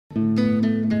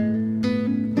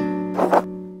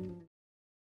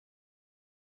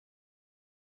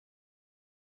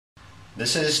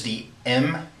This is the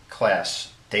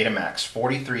M-Class Datamax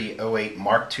 4308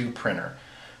 Mark II printer.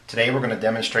 Today we're going to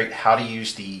demonstrate how to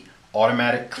use the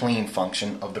automatic clean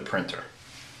function of the printer.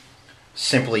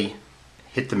 Simply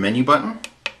hit the menu button,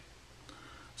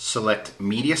 select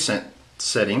media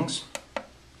settings,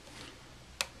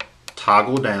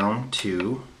 toggle down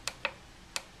to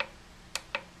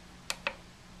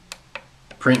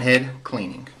printhead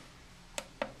cleaning.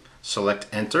 Select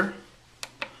enter,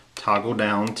 toggle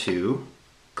down to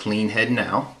clean head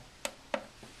now,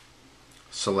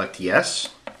 select yes,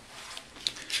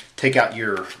 take out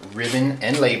your ribbon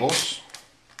and labels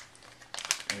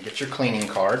and get your cleaning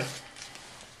card,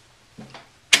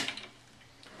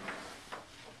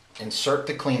 insert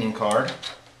the cleaning card,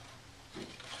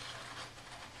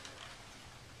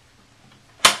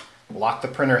 lock the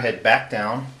printer head back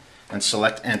down and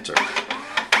select enter.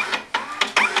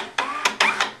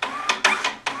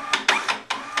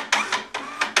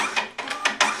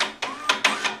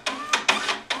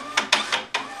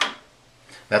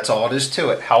 That's all it is to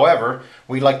it. However,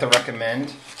 we like to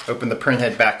recommend open the print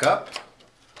head back up,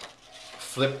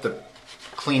 flip the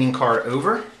cleaning card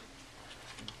over,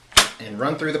 and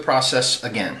run through the process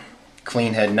again.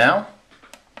 Clean head now,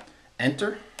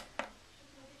 enter,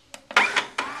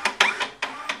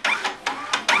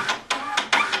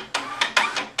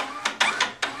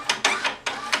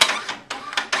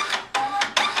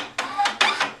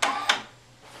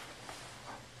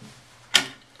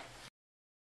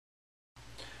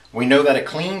 we know that a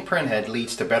clean printhead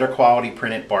leads to better quality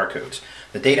printed barcodes.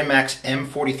 The Datamax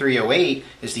M-4308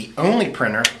 is the only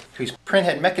printer whose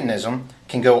printhead mechanism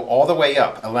can go all the way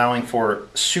up, allowing for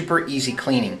super easy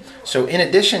cleaning. So in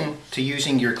addition to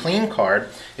using your clean card,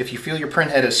 if you feel your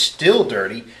printhead is still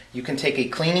dirty, you can take a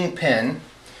cleaning pen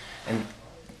and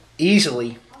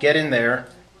easily get in there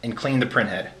and clean the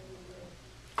printhead.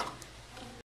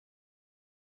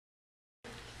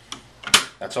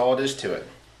 That's all it is to it.